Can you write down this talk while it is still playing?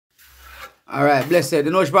Alright, blessed. You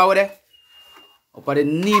know which bar there? Up at the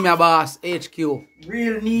NEEM YA boss HQ.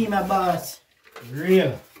 Real NEEM YA boss.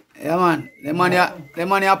 Real. Yeah man. The money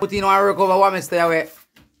I put in on work over what stay away.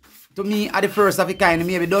 To me, at the first of the kind,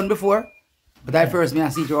 maybe done before. But at first, I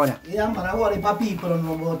see it around. Yeah man, I want if people don't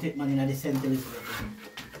know about it, man, in the St. Elizabeth.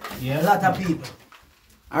 Yeah. A lot of people.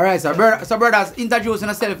 Alright, so brothers, introduce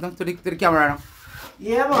yourself now to the camera now.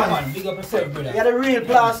 Yeah man. Yeah, man. Big up yourself, brother. You're the real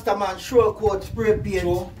plaster man, show coat, spray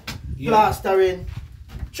paint, plastering,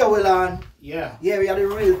 trowel on. Yeah. Yeah, we are the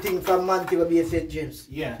real thing from Montego Bay St. James.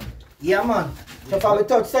 Yeah. Yeah man. So if we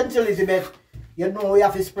touch St. Elizabeth, you know we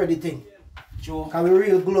have to spread the thing. True. Because we're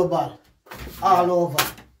real global. All over.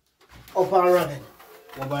 Up and running.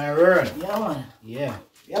 Up and running. Yeah man. Yeah.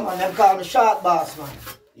 Yeah man, they call me short boss man.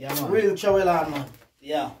 Yeah man. Real trowel on man.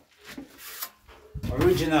 Yeah.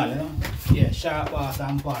 Original, you know? Yeah, sharp boss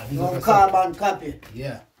and Paul. No carbon copy.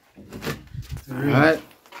 Yeah. Alright.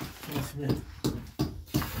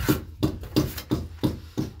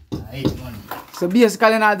 So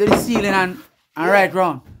basically now do the ceiling and right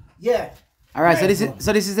round. Yeah. Alright, Right,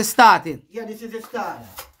 so this is the starting. Yeah, this is the start.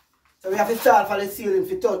 So we have to start for the ceiling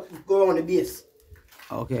to go around the base.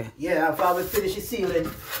 Okay. Yeah, after we finish the ceiling,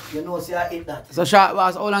 you know, see I hit that. So short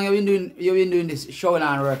boss, how long you been doing this showing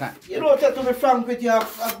and work? You know, to be frank with you,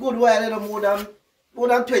 a good while, you know, more than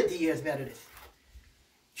 20 years me I do this.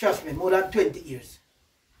 Trust me, more than 20 years.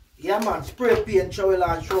 Yeah man, spray paint, trowel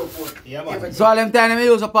and show coat. Yeah man. Everything. So all them time you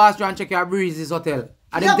use a pass through and check your breezes hotel.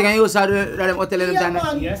 I didn't think I used to do them hotel them Yeah time.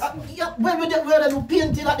 man, Yes. Yeah, when we do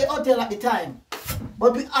painting at the hotel at the time.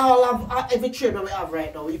 But we all have, every trade that we have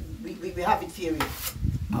right now, we have it serious.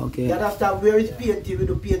 Okay. You understand, where it's painting, we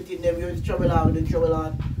do painting them, where it's trouble on, we do trouble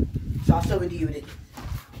on. So that's how we deal with it.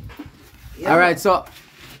 Yeah, Alright, so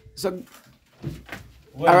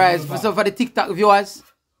alright, so for the TikTok viewers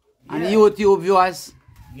and the YouTube viewers,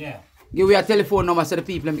 yeah. give me a telephone number so the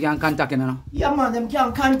people can contact you now. Yeah man, them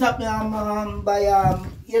can contact me by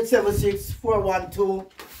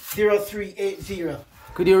 876-412-0380.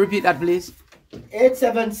 Could you repeat that please?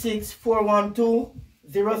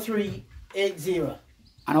 876-412-0380.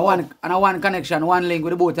 And a one connection, one link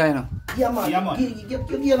with the both, you know. Yeah man, Yeah, man.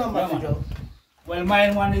 give your number, Yeah, man. Joe. Well,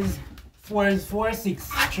 mine one is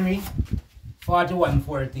 463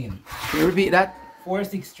 4114. Can you repeat that?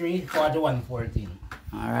 463 4114.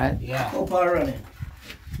 Alright. Yeah. Hope I'm running.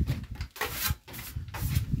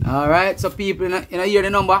 Alright, so people hear the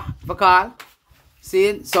number for call.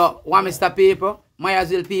 See, so one Mr. People,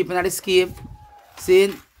 Myersville people in the scheme.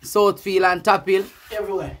 See, Southfield and Top Hill.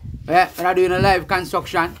 Everywhere. Yeah, we're doing a live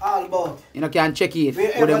construction. All about. You know, can check it with the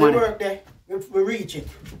Wherever the money. work there, we reach it.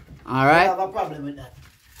 We Alright. have a problem with that.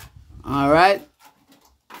 Alright.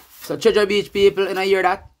 So Treasure Beach people, you know hear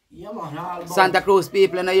that? Yeah man, all about. Santa Cruz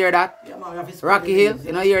people, you know hear that? Yeah man, we have to spread Rocky the Hill, news,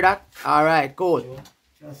 you know hear that? Alright, cool.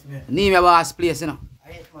 Trust me. NEEM YA boss place, you know. I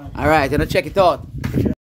hate man. Alright, you know check it out.